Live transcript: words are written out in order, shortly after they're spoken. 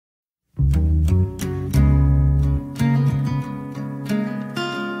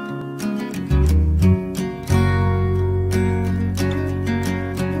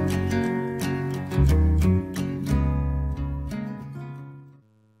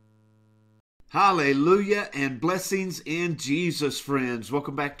Hallelujah and blessings in Jesus, friends.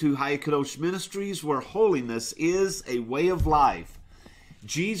 Welcome back to Hayakadosh Ministries, where holiness is a way of life.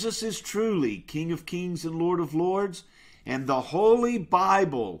 Jesus is truly King of Kings and Lord of Lords, and the Holy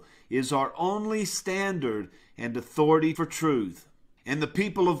Bible is our only standard and authority for truth. And the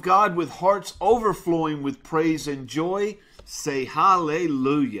people of God, with hearts overflowing with praise and joy, say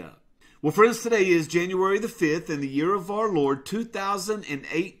hallelujah. Well, friends, today is January the 5th in the year of our Lord,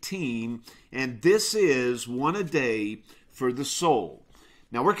 2018, and this is One a Day for the Soul.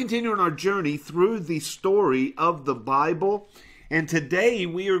 Now, we're continuing our journey through the story of the Bible, and today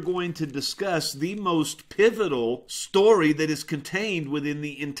we are going to discuss the most pivotal story that is contained within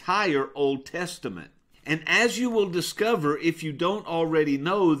the entire Old Testament. And as you will discover, if you don't already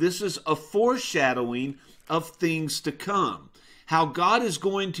know, this is a foreshadowing of things to come. How God is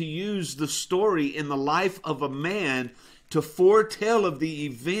going to use the story in the life of a man to foretell of the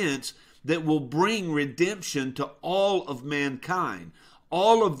events that will bring redemption to all of mankind,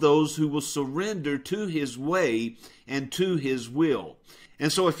 all of those who will surrender to his way and to his will.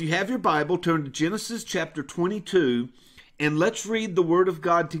 And so if you have your Bible, turn to Genesis chapter 22, and let's read the Word of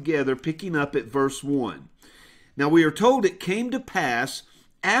God together, picking up at verse 1. Now we are told it came to pass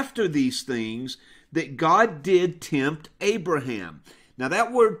after these things that God did tempt Abraham. Now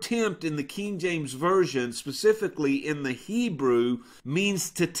that word tempt in the King James Version, specifically in the Hebrew, means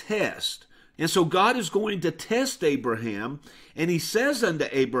to test. And so God is going to test Abraham, and he says unto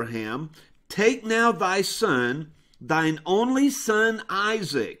Abraham, "Take now thy son, thine only son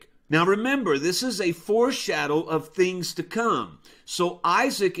Isaac." Now remember, this is a foreshadow of things to come. So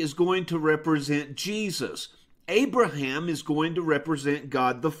Isaac is going to represent Jesus. Abraham is going to represent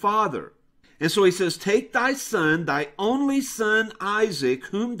God the Father. And so he says, "Take thy son, thy only son Isaac,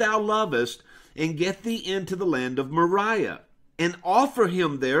 whom thou lovest, and get thee into the land of Moriah, and offer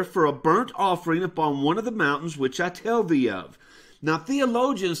him there for a burnt offering upon one of the mountains which I tell thee of." Now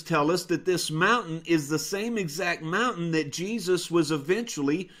theologians tell us that this mountain is the same exact mountain that Jesus was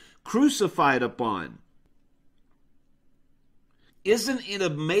eventually crucified upon. Isn't it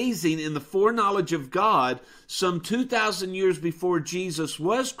amazing, in the foreknowledge of God, some 2,000 years before Jesus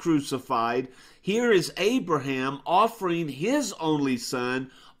was crucified, here is Abraham offering his only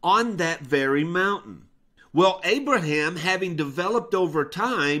son on that very mountain. Well, Abraham, having developed over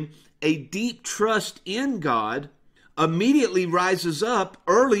time a deep trust in God, immediately rises up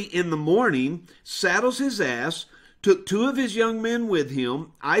early in the morning, saddles his ass, took 2 of his young men with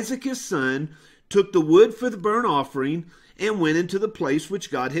him, Isaac his son, took the wood for the burnt offering, and went into the place which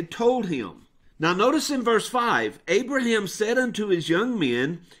God had told him. Now notice in verse 5, Abraham said unto his young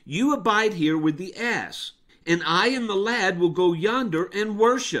men, "You abide here with the ass, and I and the lad will go yonder and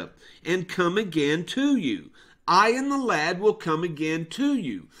worship, and come again to you." I and the lad will come again to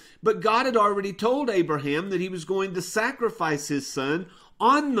you. But God had already told Abraham that he was going to sacrifice his son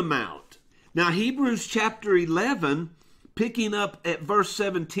on the mount. Now Hebrews chapter 11, picking up at verse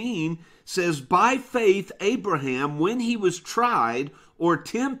 17, says, "By faith Abraham, when he was tried or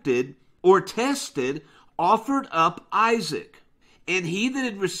tempted or tested, offered up Isaac. And he that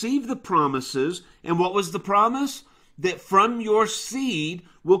had received the promises," and what was the promise? "That from your seed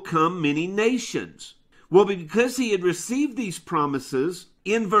will come many nations." Well, because he had received these promises,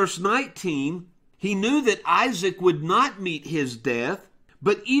 in verse 19, he knew that Isaac would not meet his death.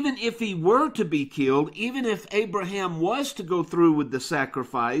 But even if he were to be killed, even if Abraham was to go through with the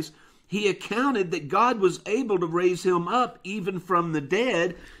sacrifice, he accounted that God was able to raise him up even from the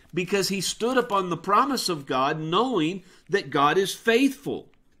dead, because he stood upon the promise of God, knowing that God is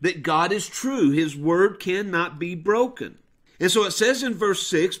faithful, that God is true. His word cannot be broken. And so it says in verse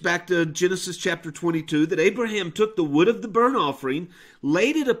 6, back to Genesis chapter 22, that Abraham took the wood of the burnt offering,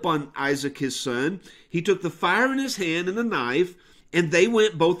 laid it upon Isaac his son. He took the fire in his hand and the knife, and they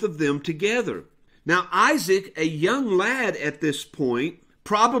went both of them together. Now Isaac, a young lad at this point,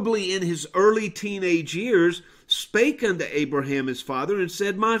 probably in his early teenage years, spake unto Abraham his father, and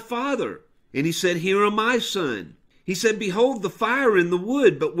said, "My father." And he said, "Here am I, son." He said, "Behold the fire and the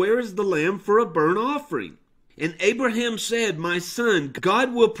wood, but where is the lamb for a burnt offering?" And Abraham said, "My son,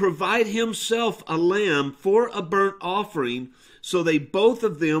 God will provide himself a lamb for a burnt offering." So they both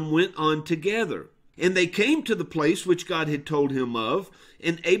of them went on together. And they came to the place which God had told him of,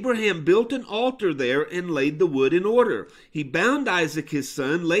 and Abraham built an altar there and laid the wood in order. He bound Isaac his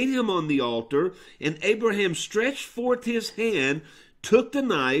son, laid him on the altar, and Abraham stretched forth his hand, took the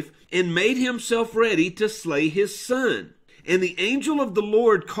knife, and made himself ready to slay his son. And the angel of the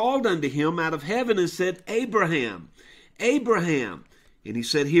Lord called unto him out of heaven and said, "Abraham, Abraham." And he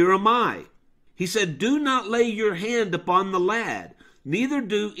said, "Here am I." He said, "Do not lay your hand upon the lad, neither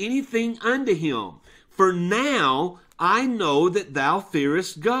do anything unto him. For now I know that thou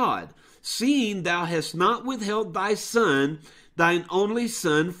fearest God, seeing thou hast not withheld thy son, thine only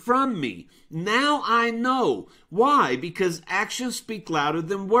son, from me. Now I know. Why? Because actions speak louder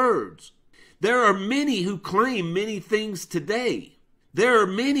than words. There are many who claim many things today. There are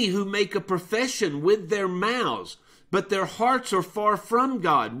many who make a profession with their mouths, but their hearts are far from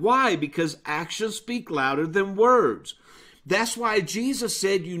God. Why? Because actions speak louder than words. That's why Jesus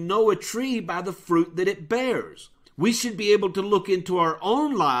said, you know a tree by the fruit that it bears. We should be able to look into our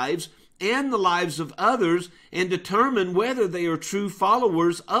own lives and the lives of others and determine whether they are true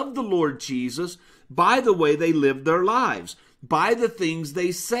followers of the Lord Jesus by the way they live their lives, by the things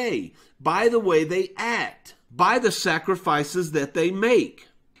they say, by the way they act, by the sacrifices that they make.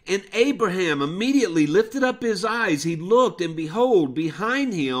 And Abraham immediately lifted up his eyes. He looked, and behold,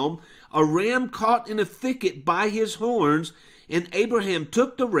 behind him a ram caught in a thicket by his horns. And Abraham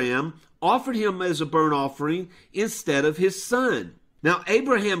took the ram, offered him as a burnt offering instead of his son. Now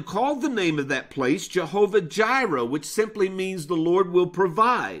Abraham called the name of that place Jehovah-Jireh, which simply means the Lord will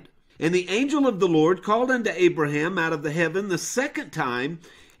provide. And the angel of the Lord called unto Abraham out of the heaven the second time,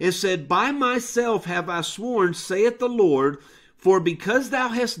 and said, By myself have I sworn, saith the Lord, for because thou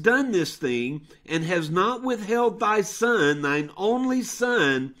hast done this thing, and hast not withheld thy son, thine only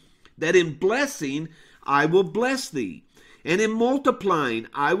son, that in blessing I will bless thee, and in multiplying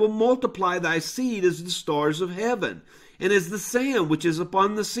I will multiply thy seed as the stars of heaven, and as the sand which is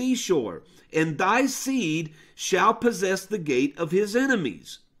upon the seashore. And thy seed shall possess the gate of his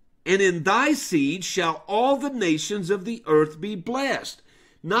enemies. And in thy seed shall all the nations of the earth be blessed.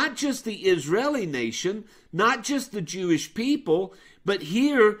 Not just the Israeli nation, not just the Jewish people, but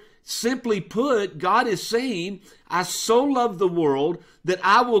here, simply put, God is saying, I so love the world that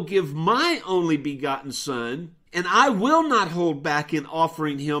I will give my only begotten son, and I will not hold back in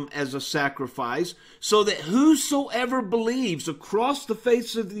offering him as a sacrifice, so that whosoever believes across the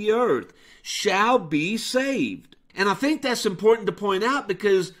face of the earth shall be saved. And I think that's important to point out,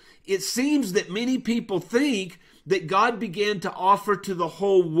 because it seems that many people think that God began to offer to the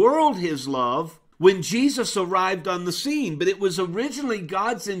whole world his love when Jesus arrived on the scene. But it was originally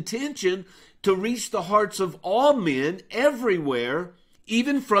God's intention to reach the hearts of all men everywhere,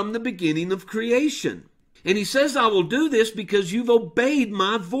 even from the beginning of creation. And he says, I will do this because you've obeyed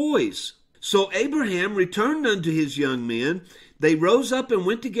my voice. So Abraham returned unto his young men. They rose up and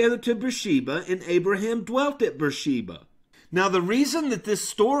went together to Beersheba, and Abraham dwelt at Beersheba. Now, the reason that this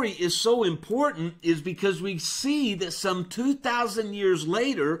story is so important is because we see that some 2,000 years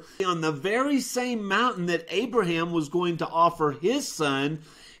later, on the very same mountain that Abraham was going to offer his son,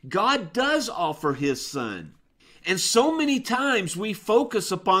 God does offer his son. And so many times we focus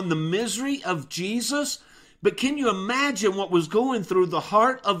upon the misery of Jesus, but can you imagine what was going through the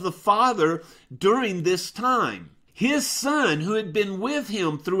heart of the Father during this time? His son, who had been with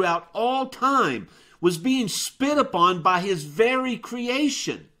him throughout all time, was being spit upon by his very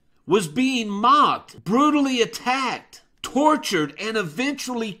creation, was being mocked, brutally attacked, tortured, and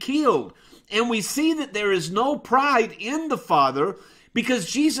eventually killed. And we see that there is no pride in the Father,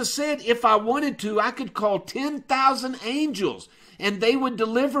 because Jesus said, if I wanted to, I could call 10,000 angels and they would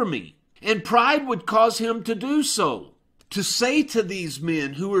deliver me. And pride would cause him to do so. To say to these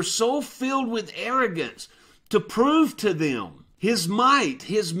men who are so filled with arrogance, to prove to them his might,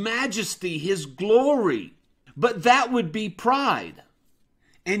 his majesty, his glory. But that would be pride.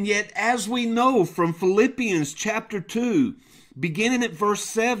 And yet, as we know from Philippians chapter 2, beginning at verse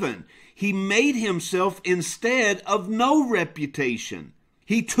 7, he made himself instead of no reputation.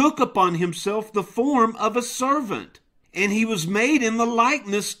 He took upon himself the form of a servant, and he was made in the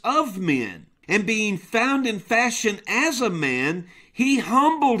likeness of men. And being found in fashion as a man, he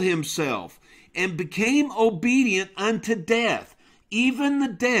humbled himself and became obedient unto death, even the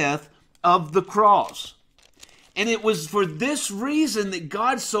death of the cross. And it was for this reason that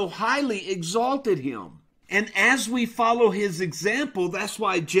God so highly exalted him. And as we follow his example, that's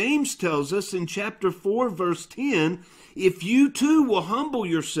why James tells us in chapter 4, verse 10, if you too will humble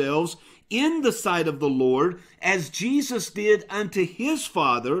yourselves in the sight of the Lord, as Jesus did unto his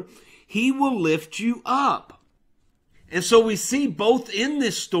Father, he will lift you up. And so we see both in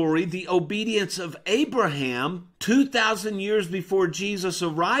this story the obedience of Abraham 2,000 years before Jesus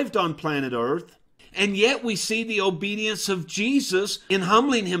arrived on planet Earth, and yet we see the obedience of Jesus in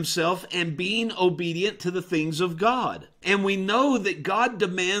humbling himself and being obedient to the things of God. And we know that God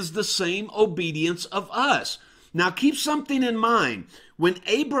demands the same obedience of us. Now keep something in mind. When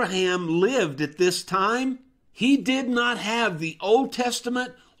Abraham lived at this time, he did not have the Old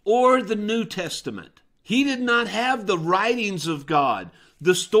Testament or the New Testament. He did not have the writings of God,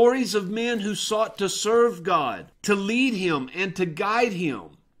 the stories of men who sought to serve God, to lead him and to guide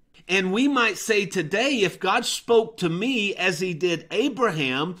him. And we might say today, if God spoke to me as he did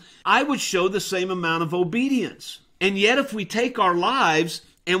Abraham, I would show the same amount of obedience. And yet if we take our lives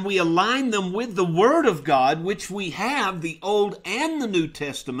and we align them with the Word of God, which we have, the Old and the New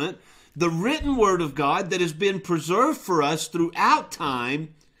Testament, the written Word of God that has been preserved for us throughout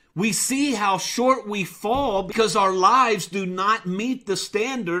time, we see how short we fall because our lives do not meet the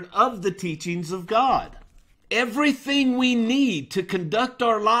standard of the teachings of God. Everything we need to conduct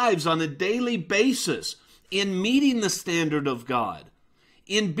our lives on a daily basis in meeting the standard of God,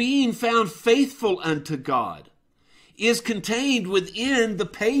 in being found faithful unto God, is contained within the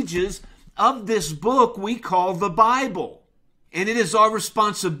pages of this book we call the Bible. And it is our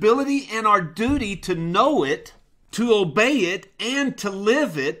responsibility and our duty to know it, to obey it, and to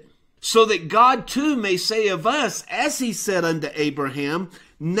live it, so that God too may say of us, as he said unto Abraham,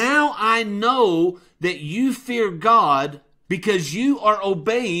 now I know that you fear God because you are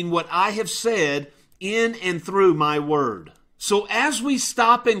obeying what I have said in and through my word. So as we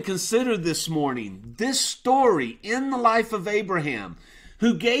stop and consider this morning, this story in the life of Abraham,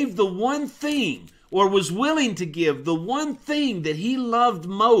 who gave the one thing, or was willing to give the one thing that he loved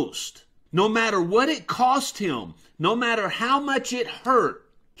most, no matter what it cost him, no matter how much it hurt,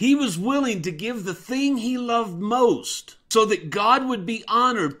 he was willing to give the thing he loved most so that God would be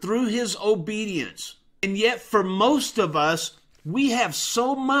honored through his obedience. And yet for most of us, we have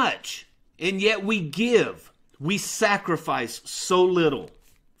so much, and yet we give. We sacrifice so little.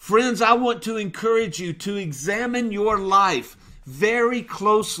 Friends, I want to encourage you to examine your life very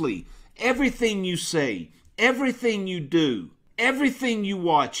closely. Everything you say, everything you do, everything you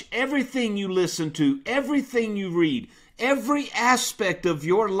watch, everything you listen to, everything you read, every aspect of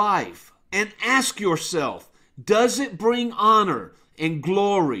your life, and ask yourself, does it bring honor and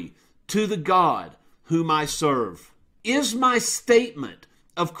glory to the God whom I serve? Is my statement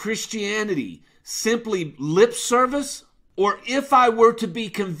of Christianity simply lip service? Or if I were to be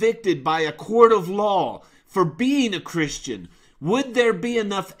convicted by a court of law for being a Christian, would there be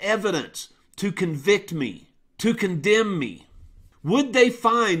enough evidence to convict me, to condemn me? Would they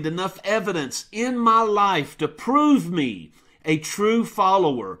find enough evidence in my life to prove me a true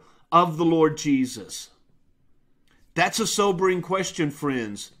follower of the Lord Jesus? That's a sobering question,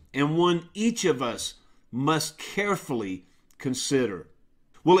 friends, and one each of us must carefully consider.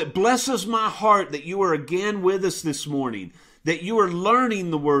 Well, it blesses my heart that you are again with us this morning, that you are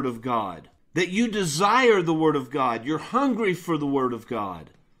learning the Word of God, that you desire the Word of God, you're hungry for the Word of God.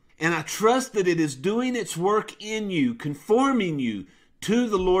 And I trust that it is doing its work in you, conforming you to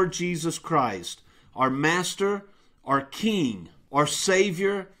the Lord Jesus Christ, our Master, our King, our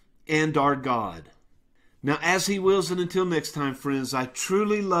Savior, and our God. Now, as He wills, and until next time, friends, I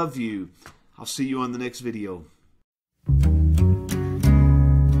truly love you. I'll see you on the next video.